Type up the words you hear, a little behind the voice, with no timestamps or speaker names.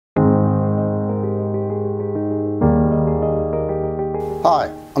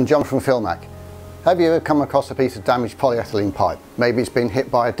Hi, I'm John from Philmac. Have you ever come across a piece of damaged polyethylene pipe? Maybe it's been hit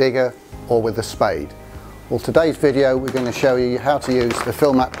by a digger or with a spade. Well, today's video we're going to show you how to use the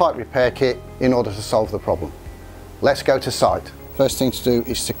Philmac Pipe Repair Kit in order to solve the problem. Let's go to site. First thing to do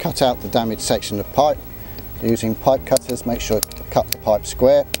is to cut out the damaged section of pipe. Using pipe cutters, make sure to cut the pipe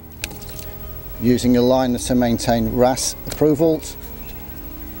square. Using a liner to maintain RAS approvals.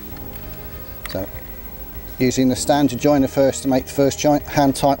 So, using the standard joiner first to make the first joint,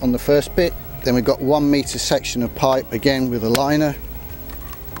 hand tight on the first bit. Then we've got 1 metre section of pipe again with a liner.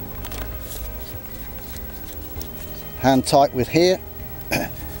 Hand tight with here.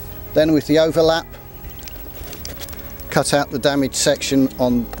 Then with the overlap, cut out the damaged section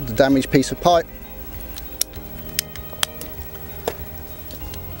on the damaged piece of pipe.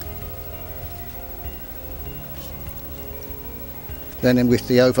 Then in with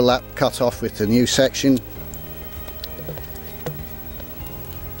the overlap, cut off with the new section.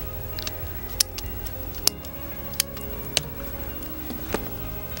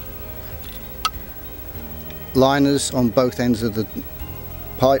 Liners on both ends of the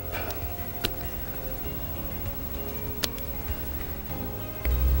pipe.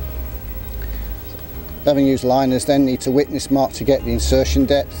 Having used liners, then need to witness mark to get the insertion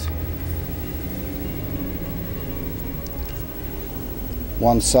depth.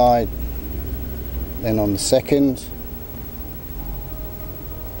 One side, then on the second.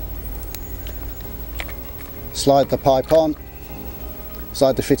 Slide the pipe on,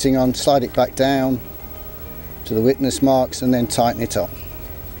 slide the fitting on, slide it back down to the witness marks and then tighten it up.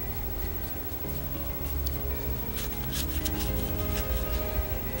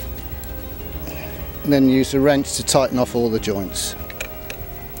 And then use a wrench to tighten off all the joints.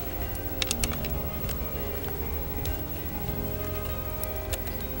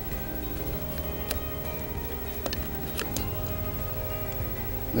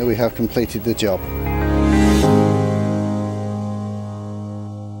 There we have completed the job.